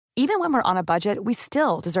Even when we're on a budget, we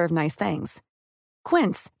still deserve nice things.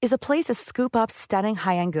 Quince is a place to scoop up stunning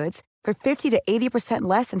high-end goods for 50 to 80%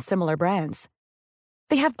 less than similar brands.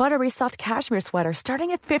 They have buttery soft cashmere sweaters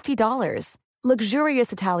starting at $50,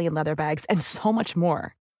 luxurious Italian leather bags, and so much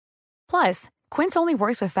more. Plus, Quince only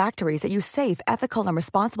works with factories that use safe, ethical, and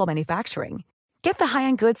responsible manufacturing. Get the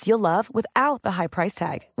high-end goods you'll love without the high price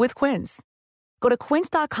tag with Quince. Go to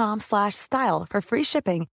quince.com/style for free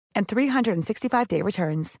shipping and 365-day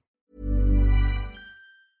returns.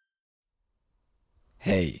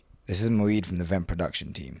 Hey, this is Moeed from the Vent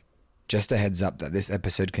production team. Just a heads up that this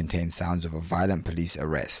episode contains sounds of a violent police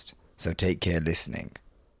arrest, so take care listening.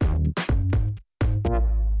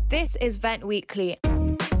 This is Vent Weekly.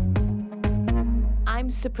 I'm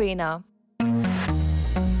Sabrina.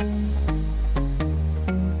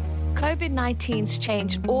 COVID-19's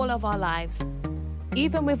changed all of our lives.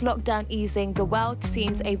 Even with lockdown easing, the world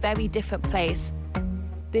seems a very different place.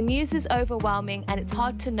 The news is overwhelming and it's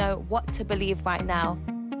hard to know what to believe right now.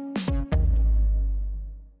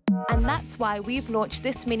 And that's why we've launched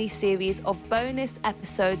this mini-series of bonus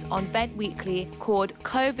episodes on Vent Weekly called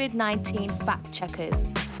COVID-19 Fact Checkers.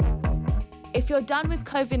 If you're done with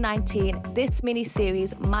COVID-19, this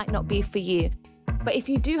mini-series might not be for you. But if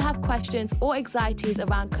you do have questions or anxieties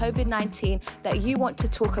around COVID-19 that you want to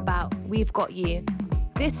talk about, we've got you.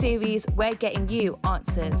 This series, we're getting you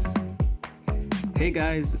answers. Hey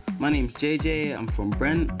guys, my name's JJ, I'm from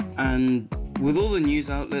Brent, and with all the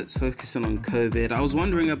news outlets focusing on COVID, I was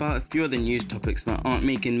wondering about a few other news topics that aren't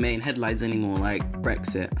making main headlines anymore, like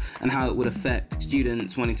Brexit, and how it would affect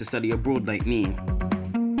students wanting to study abroad like me.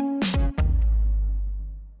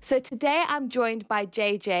 So today I'm joined by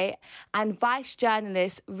JJ and Vice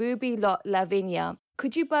journalist Ruby Lot Lavinia.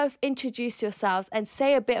 Could you both introduce yourselves and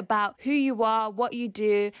say a bit about who you are, what you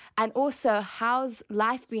do, and also how's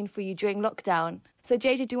life been for you during lockdown? So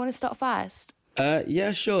JJ, do you want to start first?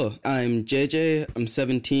 Yeah, sure. I'm JJ, I'm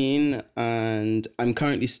 17, and I'm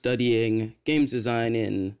currently studying games design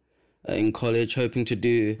in college, hoping to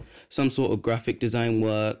do some sort of graphic design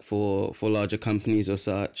work for larger companies or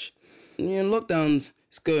such. You know, lockdowns,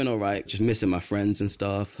 it's going all right. Just missing my friends and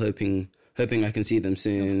stuff, hoping I can see them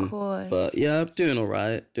soon. Of course. But yeah, I'm doing all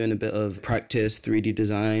right. Doing a bit of practice 3D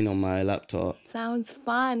design on my laptop. Sounds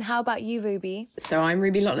fun. How about you, Ruby? So I'm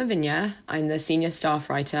Ruby Lot Lavinia. I'm the senior staff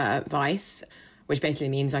writer at Vice, which basically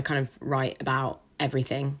means I kind of write about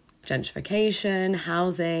everything. Gentrification,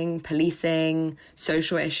 housing, policing,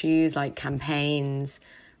 social issues like campaigns.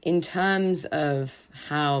 In terms of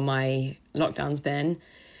how my lockdown's been,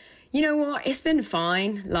 you know what? It's been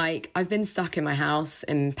fine. Like, I've been stuck in my house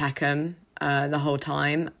in Peckham the whole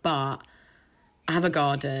time, but I have a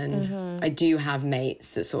garden. Mm-hmm. I do have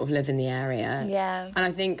mates that sort of live in the area. Yeah. And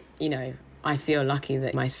I think, you know, I feel lucky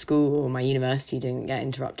that my school or my university didn't get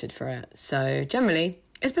interrupted for it. So generally,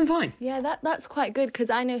 it's been fine. Yeah, that's quite good, because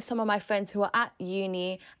I know some of my friends who are at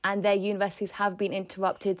uni and their universities have been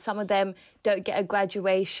interrupted. Some of them don't get a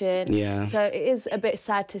graduation. Yeah. So it is a bit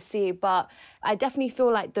sad to see, but I definitely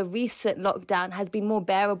feel like the recent lockdown has been more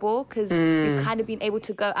bearable because we've kind of been able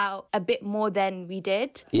to go out a bit more than we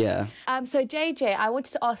did. Yeah. So JJ, I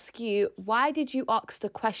wanted to ask you, why did you ask the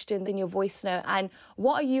questions in your voice note, and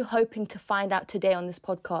what are you hoping to find out today on this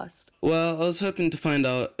podcast? Well, I was hoping to find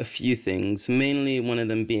out a few things, mainly one of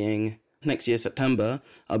them being next year, September,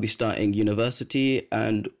 I'll be starting university.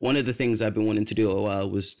 And one of the things I've been wanting to do a while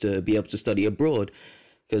was to be able to study abroad,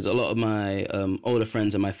 because a lot of my older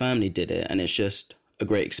friends and my family did it, and it's just a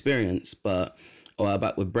great experience. But a while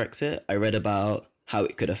back with Brexit, I read about how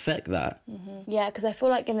it could affect that. Mm-hmm. Yeah, because I feel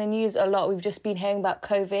like in the news a lot, we've just been hearing about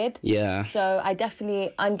COVID. Yeah. So I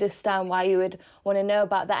definitely understand why you would want to know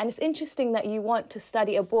about that. And it's interesting that you want to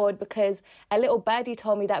study abroad, because a little birdie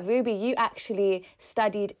told me that, Ruby, you actually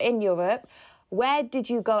studied in Europe. Where did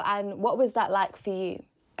you go and what was that like for you?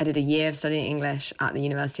 I did a year of studying English at the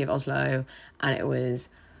University of Oslo, and it was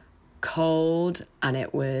cold and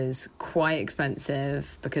it was quite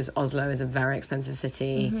expensive because Oslo is a very expensive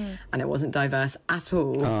city and it wasn't diverse at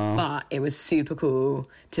all. But it was super cool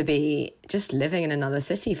to be just living in another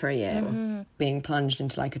city for a year, being plunged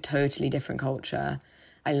into like a totally different culture.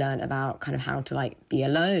 I learned about kind of how to like be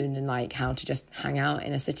alone and like how to just hang out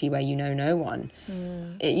in a city where you know no one.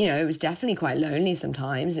 It was definitely quite lonely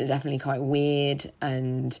sometimes. It was definitely quite weird,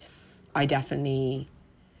 and I definitely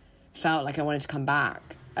felt like I wanted to come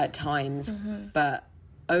back at times, but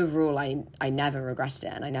overall I never regretted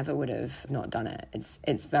it, and I never would have not done it.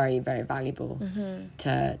 It's very, very valuable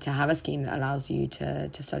to have a scheme that allows you to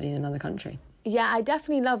study in another country. Yeah, I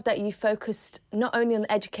definitely love that you focused not only on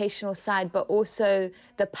the educational side, but also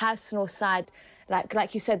the personal side.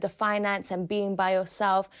 Like you said, the finance and being by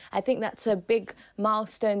yourself. I think that's a big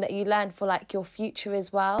milestone that you learned for like your future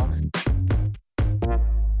as well.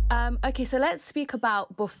 Okay, so let's speak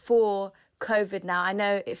about before COVID now. I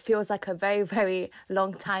know it feels like a very, very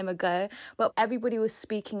long time ago, but everybody was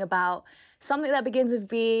speaking about something that begins with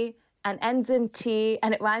B and ends in T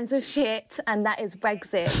and it rhymes with shit, and that is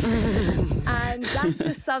Brexit. And that's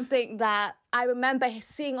just something that I remember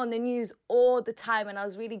seeing on the news all the time, and I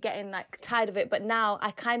was really getting like tired of it. But now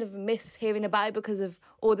I kind of miss hearing about it because of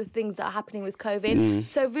all the things that are happening with COVID.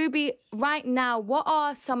 So Ruby, right now, what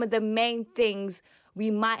are some of the main things we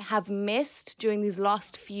might have missed during these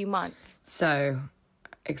last few months? So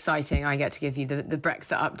exciting. I get to give you the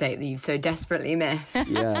Brexit update that you've so desperately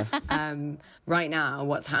missed. Yeah. Right now,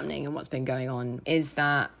 what's happening and what's been going on is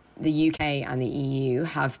that the UK and the EU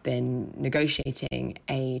have been negotiating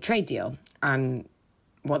a trade deal. And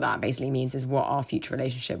what that basically means is what our future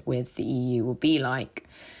relationship with the EU will be like.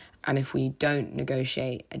 And if we don't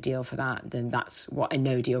negotiate a deal for that, then that's what a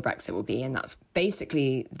no-deal Brexit will be. And that's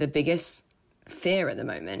basically the biggest fear at the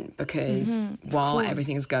moment, because while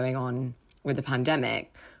everything's going on with the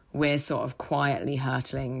pandemic, we're sort of quietly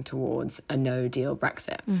hurtling towards a no-deal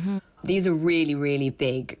Brexit. These are really, really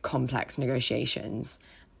big, complex negotiations.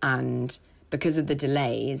 And because of the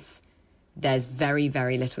delays, there's very,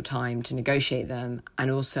 very little time to negotiate them. And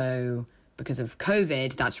also, because of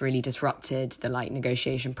COVID, that's really disrupted the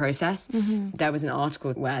negotiation process. There was an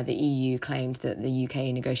article where the EU claimed that the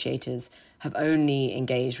UK negotiators have only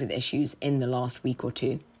engaged with issues in the last week or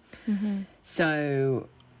two. So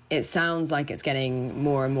it sounds like it's getting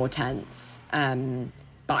more and more tense. But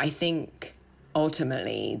I think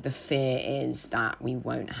ultimately the fear is that we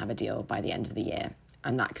won't have a deal by the end of the year.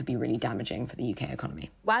 And that could be really damaging for the UK economy.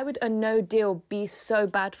 Why would a no deal be so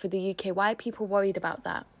bad for the UK? Why are people worried about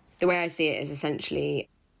that? The way I see it is essentially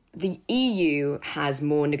the EU has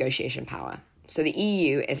more negotiation power. So the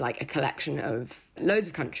EU is like a collection of loads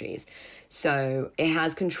of countries. So it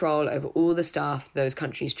has control over all the stuff those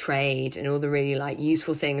countries trade and all the really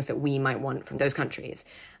useful things that we might want from those countries,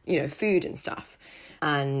 food and stuff.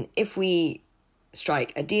 And if we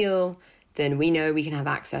strike a deal, then we know we can have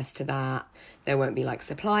access to that. There won't be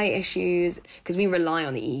supply issues because we rely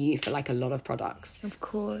on the EU for a lot of products. Of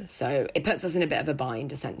course. So it puts us in a bit of a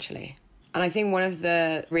bind, essentially. And I think one of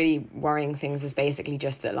the really worrying things is basically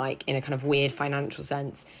just that, in a kind of weird financial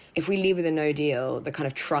sense, if we leave with a no deal, the kind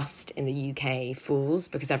of trust in the UK falls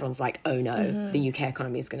because everyone's like, oh no, the UK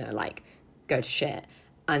economy is going to go to shit.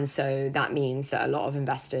 And so that means that a lot of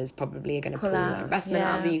investors probably are going to pull their investment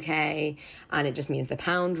out of the UK, and it just means the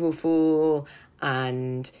pound will fall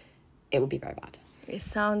and it will be very bad. It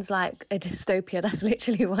sounds like a dystopia. That's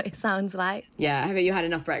literally what it sounds like. Yeah, have you had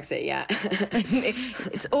enough Brexit yet?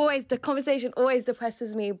 It's always, the conversation always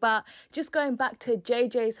depresses me. But just going back to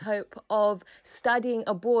JJ's hope of studying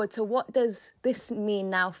abroad, so what does this mean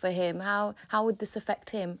now for him? How would this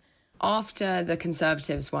affect him? After the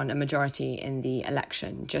Conservatives won a majority in the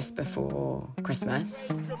election just before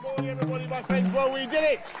Christmas. Good morning, everybody, my friends. Well, we did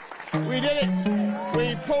it. We did it.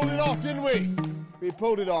 We pulled it off, didn't we? We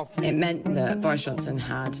pulled it off. It meant that Boris Johnson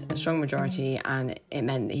had a strong majority, and it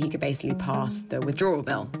meant that he could basically pass the withdrawal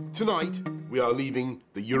bill. Tonight, we are leaving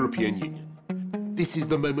the European Union. This is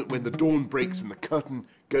the moment when the dawn breaks and the curtain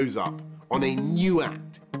goes up on a new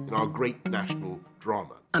act in our great national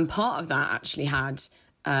drama. And part of that actually had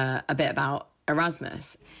a bit about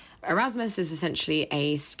Erasmus. Erasmus is essentially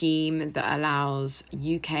a scheme that allows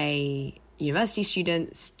UK university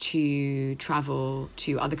students to travel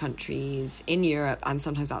to other countries in Europe and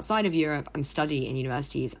sometimes outside of Europe and study in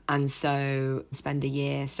universities, and so spend a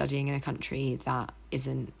year studying in a country that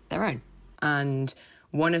isn't their own. And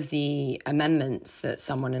one of the amendments that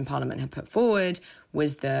someone in Parliament had put forward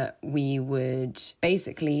was that we would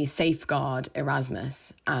basically safeguard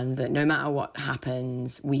Erasmus, and that no matter what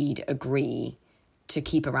happens, we'd agree to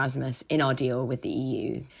keep Erasmus in our deal with the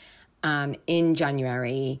EU. And in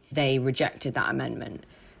January, they rejected that amendment.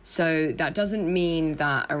 So that doesn't mean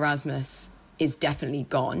that Erasmus is definitely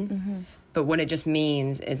gone, but what it just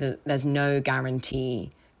means is that there's no guarantee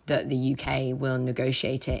that the UK will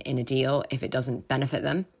negotiate it in a deal if it doesn't benefit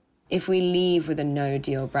them. If we leave with a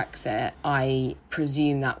no-deal Brexit, I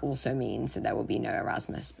presume that also means that there will be no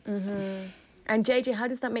Erasmus. And JJ, how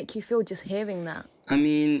does that make you feel just hearing that? I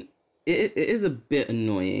mean, it is a bit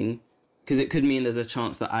annoying because it could mean there's a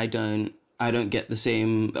chance that I don't get the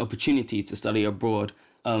same opportunity to study abroad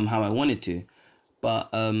how I wanted to. But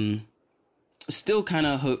still kind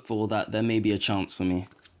of hopeful that there may be a chance for me.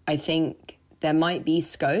 I think there might be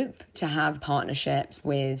scope to have partnerships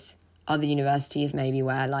with other universities, maybe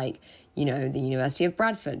where like, you know, the University of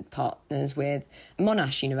Bradford partners with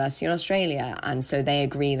Monash University in Australia. And so they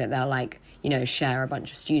agree that they'll like, you know, share a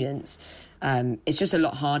bunch of students. It's just a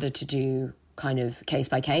lot harder to do kind of case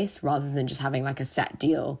by case rather than just having like a set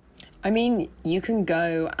deal. I mean, you can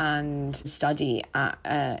go and study at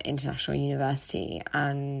an international university,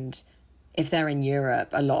 and if they're in Europe,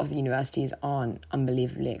 a lot of the universities aren't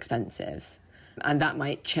unbelievably expensive. And that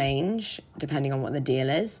might change depending on what the deal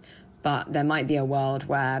is. But there might be a world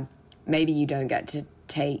where maybe you don't get to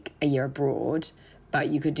take a year abroad, but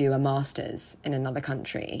you could do a master's in another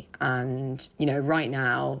country. And, you know, right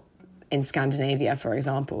now in Scandinavia, for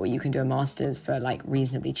example, you can do a master's for like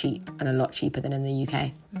reasonably cheap and a lot cheaper than in the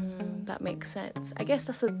UK. That makes sense. I guess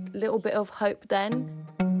that's a little bit of hope then.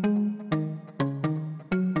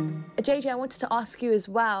 JJ, I wanted to ask you as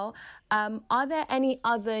well, are there any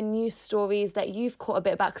other news stories that you've caught a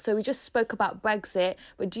bit about? So we just spoke about Brexit,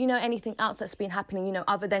 but do you know anything else that's been happening, you know,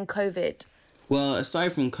 other than COVID? Well,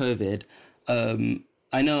 aside from COVID,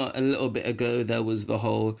 I know a little bit ago there was the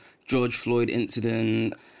whole George Floyd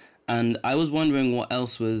incident, and I was wondering what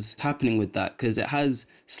else was happening with that, because it has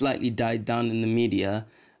slightly died down in the media.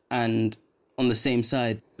 And on the same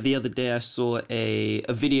side, the other day I saw a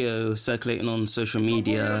video circulating on social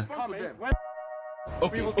media. Get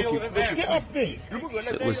off me!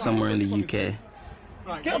 It was somewhere in the UK.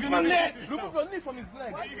 Get off my neck!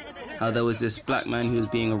 How there was this black man who was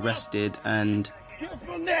being arrested, and Get off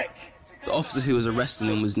my neck! the officer who was arresting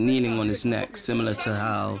him was kneeling on his neck, similar to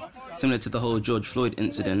the whole George Floyd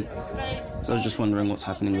incident. So I was just wondering what's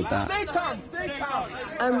happening with that.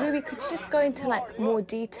 Ruby, could you just go into like more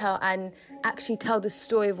detail and actually tell the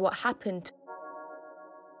story of what happened?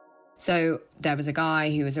 So there was a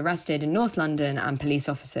guy who was arrested in North London, and police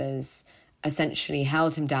officers essentially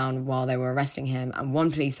held him down while they were arresting him. And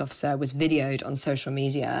one police officer was videoed on social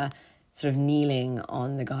media sort of kneeling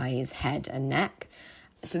on the guy's head and neck.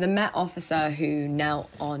 So the Met officer who knelt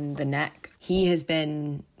on the neck, he has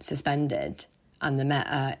been suspended, and the Met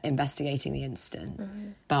are investigating the incident.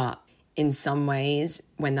 But in some ways,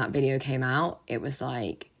 when that video came out, it was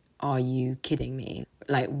like, are you kidding me?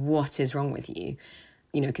 Like, what is wrong with you?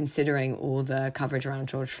 You know, considering all the coverage around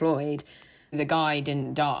George Floyd, the guy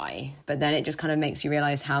didn't die. But then it just kind of makes you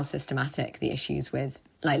realise how systematic the issues with,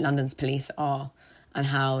 like, London's police are, and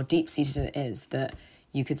how deep-seated it is that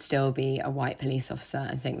you could still be a white police officer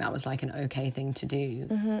and think that was, like, an okay thing to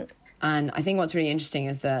do. And I think what's really interesting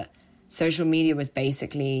is that social media was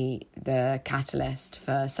basically the catalyst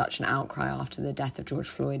for such an outcry after the death of George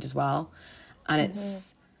Floyd as well. And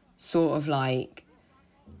it's sort of like,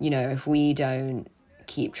 you know, if we don't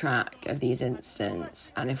keep track of these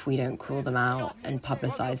incidents and if we don't call them out and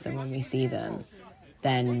publicise them when we see them,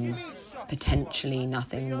 then potentially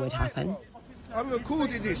nothing would happen. I'm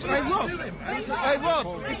recording this. Hey,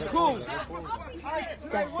 Rob, it's cool.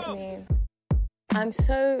 Definitely. I'm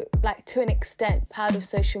so, like, to an extent proud of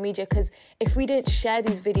social media, because if we didn't share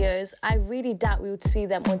these videos, I really doubt we would see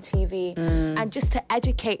them on TV. And just to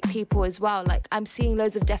educate people as well, like, I'm seeing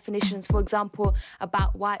loads of definitions, for example,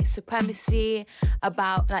 about white supremacy,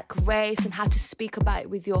 about, like, race and how to speak about it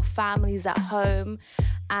with your families at home,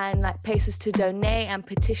 and, like, places to donate and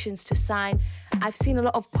petitions to sign. I've seen a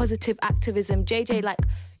lot of positive activism. JJ, like,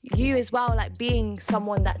 you as well, like being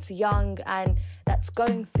someone that's young and that's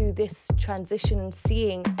going through this transition and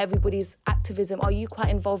seeing everybody's activism, are you quite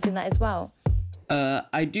involved in that as well?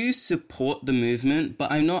 I do support the movement,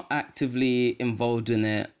 but I'm not actively involved in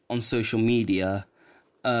it on social media.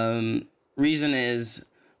 Reason is,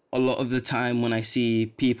 a lot of the time when I see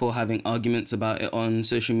people having arguments about it on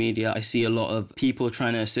social media, I see a lot of people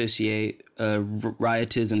trying to associate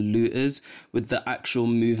rioters and looters with the actual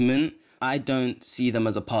movement. I don't see them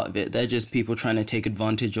as a part of it. They're just people trying to take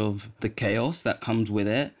advantage of the chaos that comes with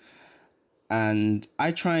it. And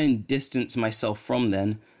I try and distance myself from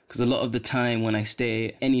them, because a lot of the time when I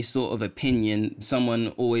state any sort of opinion, someone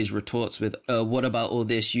always retorts with, what about all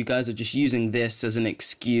this? You guys are just using this as an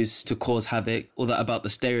excuse to cause havoc, all that about the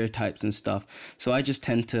stereotypes and stuff. So I just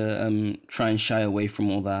tend to try and shy away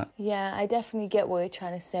from all that. Yeah, I definitely get what you're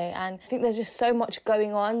trying to say. And I think there's just so much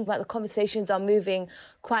going on, but the conversations are moving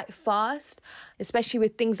quite fast, especially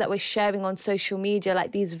with things that we're sharing on social media,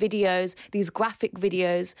 like these videos, these graphic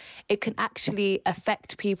videos. It can actually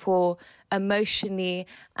affect people emotionally.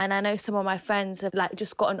 And I know some of my friends have like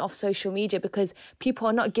just gotten off social media because people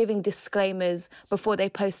are not giving disclaimers before they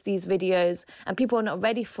post these videos, and people are not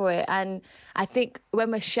ready for it. And I think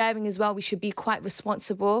when we're sharing as well, we should be quite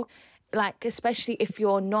responsible. Like, especially if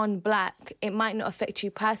you're non-black, it might not affect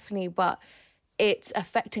you personally, but it's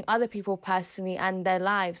affecting other people personally and their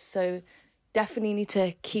lives. So definitely need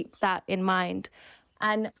to keep that in mind.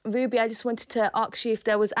 And Ruby, I just wanted to ask you if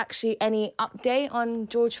there was actually any update on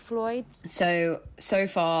George Floyd. So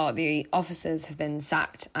far, the officers have been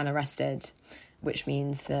sacked and arrested, which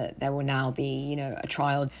means that there will now be, a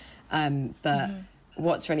trial. But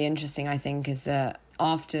what's really interesting, I think, is that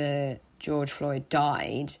after George Floyd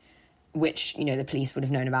died, which, the police would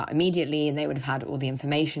have known about immediately and they would have had all the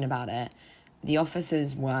information about it, the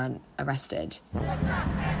officers weren't arrested.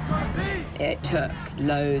 It took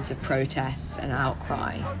loads of protests and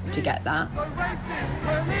outcry to get that.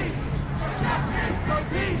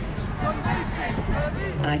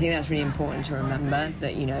 And I think that's really important to remember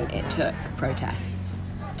that, it took protests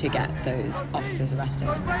to get those officers arrested.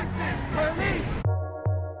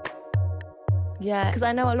 Yeah, because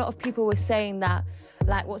I know a lot of people were saying that,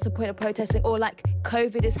 like, what's the point of protesting? Or, like,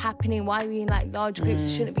 COVID is happening, why are we in, like, large groups?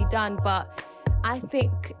 It shouldn't be done. But I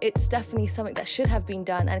think it's definitely something that should have been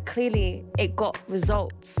done, and clearly it got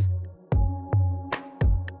results.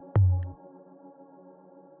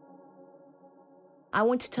 I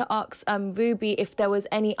wanted to ask Ruby if there was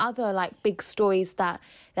any other, like, big stories that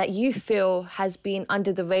you feel has been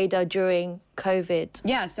under the radar during COVID.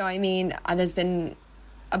 Yeah, so, there's been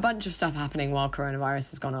a bunch of stuff happening while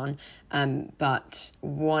coronavirus has gone on. But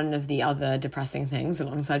one of the other depressing things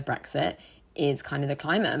alongside Brexit is kind of the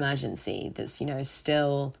climate emergency that's,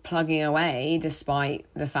 still plugging away despite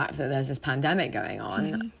the fact that there's this pandemic going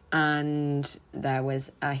on. And there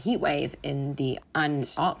was a heat wave in the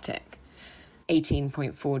Antarctic,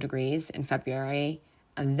 18.4 degrees in February.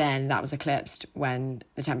 And then that was eclipsed when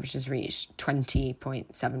the temperatures reached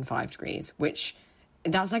 20.75 degrees, which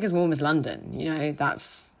that's like as warm as London,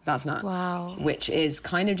 that's nuts. Wow. Which is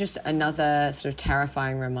kind of just another sort of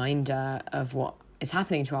terrifying reminder of what is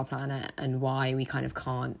happening to our planet and why we kind of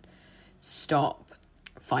can't stop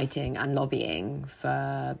fighting and lobbying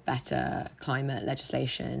for better climate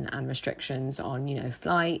legislation and restrictions on,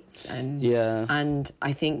 flights and and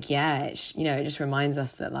I think it just reminds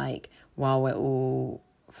us that, like, while we're all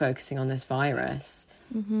focusing on this virus,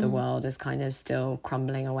 the world is kind of still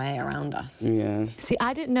crumbling away around us. Yeah. See,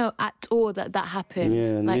 I didn't know at all that happened.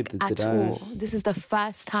 Yeah, like, neither did at I. all. This is the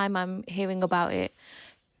first time I'm hearing about it.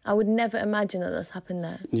 I would never imagine that that's happened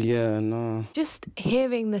there. Yeah, no. Just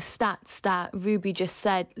hearing the stats that Ruby just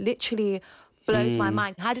said literally blows my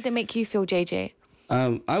mind. How did it make you feel, JJ?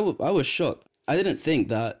 I was shocked. I didn't think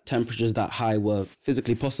that temperatures that high were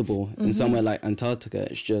physically possible in somewhere like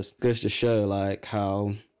Antarctica. It just goes to show, like,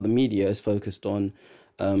 how the media is focused on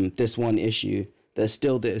this one issue. There's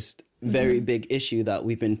still this very big issue that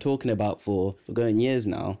we've been talking about for going years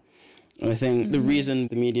now. And I think the reason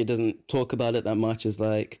the media doesn't talk about it that much is,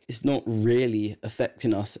 like, it's not really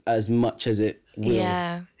affecting us as much as it will.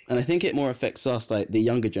 Yeah. And I think it more affects us, like, the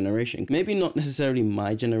younger generation. Maybe not necessarily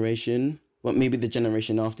my generation, but maybe the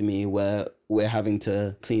generation after me, where we're having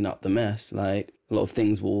to clean up the mess. Like, a lot of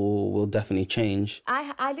things will definitely change.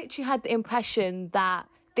 I literally had the impression that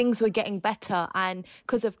things were getting better, and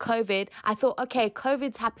because of COVID, I thought, okay,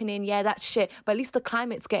 COVID's happening, yeah, that's shit, but at least the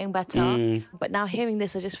climate's getting better. But now hearing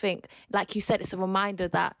this, I just think, like you said, it's a reminder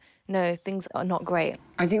that, no, things are not great.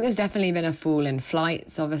 I think there's definitely been a fall in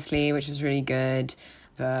flights, obviously, which was really good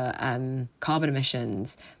for carbon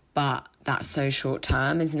emissions, but that's so short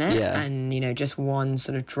term, isn't it? Yeah. And, just one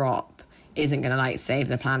sort of drop isn't going to, like, save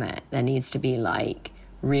the planet. There needs to be, like,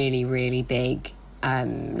 really, really big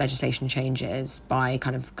legislation changes by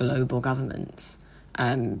kind of global governments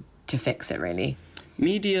to fix it, really.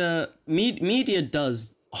 Media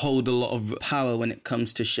does hold a lot of power when it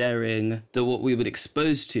comes to sharing what we would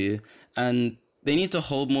expose to, and they need to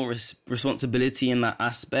hold more responsibility in that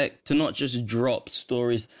aspect, to not just drop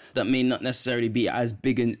stories that may not necessarily be as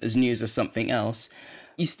big as news as something else.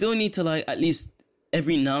 You still need to, like, at least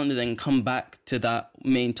every now and then come back to that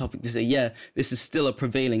main topic to say, yeah, this is still a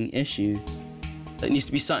prevailing issue. It needs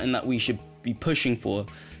to be something that we should be pushing for,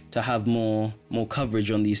 to have more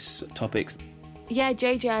coverage on these topics. Yeah,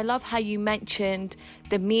 JJ, I love how you mentioned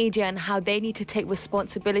the media and how they need to take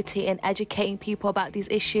responsibility in educating people about these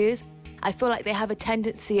issues. I feel like they have a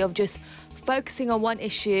tendency of just focusing on one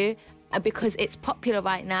issue because it's popular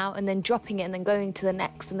right now, and then dropping it and then going to the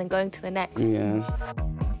next and then going to the next. Yeah.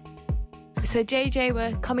 So JJ,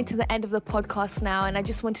 we're coming to the end of the podcast now, and I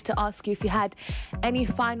just wanted to ask you if you had any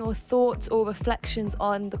final thoughts or reflections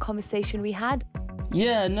on the conversation we had.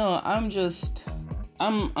 Yeah, no,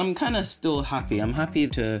 I'm kind of still happy. I'm happy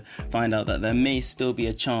to find out that there may still be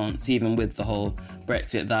a chance, even with the whole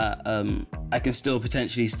Brexit, that I can still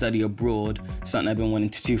potentially study abroad, something I've been wanting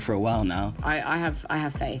to do for a while now. I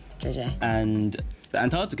have faith, JJ. And the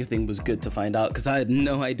Antarctica thing was good to find out because I had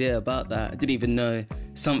no idea about that. I didn't even know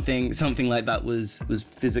something like that was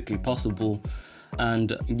physically possible.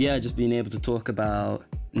 And yeah, just being able to talk about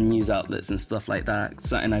news outlets and stuff like that,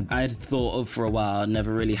 something I had thought of for a while,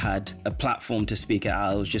 never really had a platform to speak it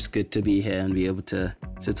out. It was just good to be here and be able to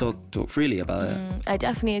talk freely about it. I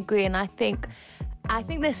definitely agree, and I think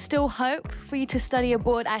there's still hope for you to study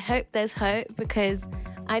abroad. I hope there's hope because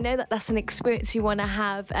I know that that's an experience you want to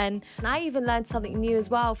have. And I even learned something new as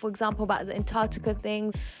well, for example, about the Antarctica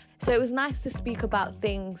thing. So it was nice to speak about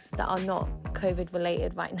things that are not COVID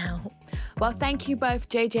related right now. Well, thank you both,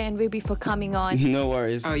 JJ and Ruby, for coming on. No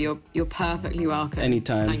worries. Oh, you're perfectly welcome.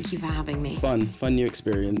 Anytime. Thank you for having me. Fun new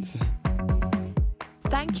experience.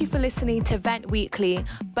 Thank you for listening to Vent Weekly,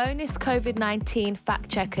 bonus COVID-19 fact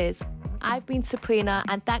checkers. I've been Sabrina,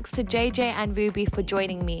 and thanks to JJ and Ruby for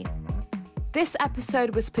joining me. This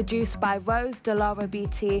episode was produced by Rose Delara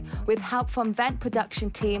Beatty with help from Vent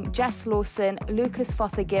production team Jess Lawson, Lucas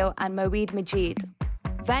Fothergill and Moeed Majid.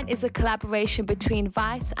 Vent is a collaboration between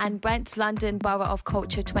Vice and Brent's London Borough of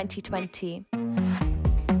Culture 2020.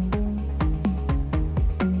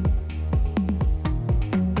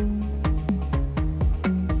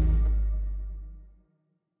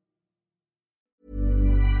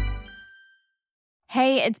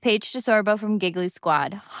 Hey, it's Paige DeSorbo from Giggly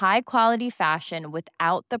Squad. High quality fashion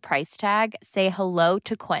without the price tag. Say hello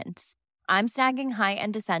to Quince. I'm snagging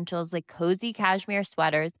high-end essentials like cozy cashmere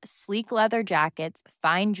sweaters, sleek leather jackets,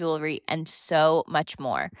 fine jewelry, and so much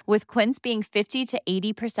more. With Quince being 50 to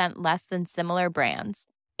 80% less than similar brands.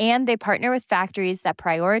 And they partner with factories that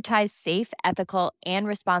prioritize safe, ethical, and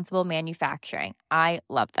responsible manufacturing. I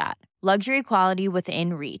love that. Luxury quality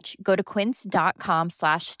within reach. Go to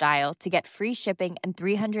quince.com/style to get free shipping and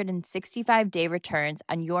 365-day returns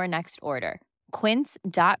on your next order.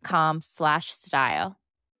 Quince.com/style.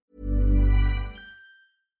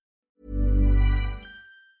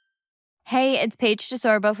 Hey, it's Paige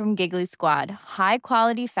DeSorbo from Giggly Squad. High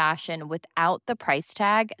quality fashion without the price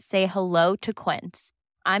tag. Say hello to Quince.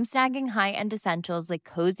 I'm snagging high-end essentials like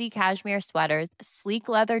cozy cashmere sweaters, sleek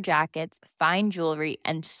leather jackets, fine jewelry,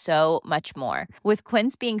 and so much more. With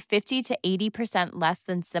Quince being 50 to 80% less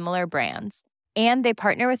than similar brands. And they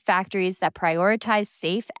partner with factories that prioritize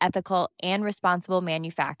safe, ethical, and responsible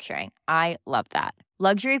manufacturing. I love that.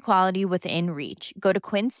 Luxury quality within reach. Go to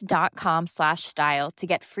quince.com/style to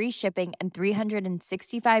get free shipping and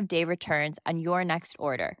 365-day returns on your next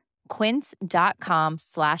order.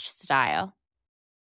 Quince.com/style.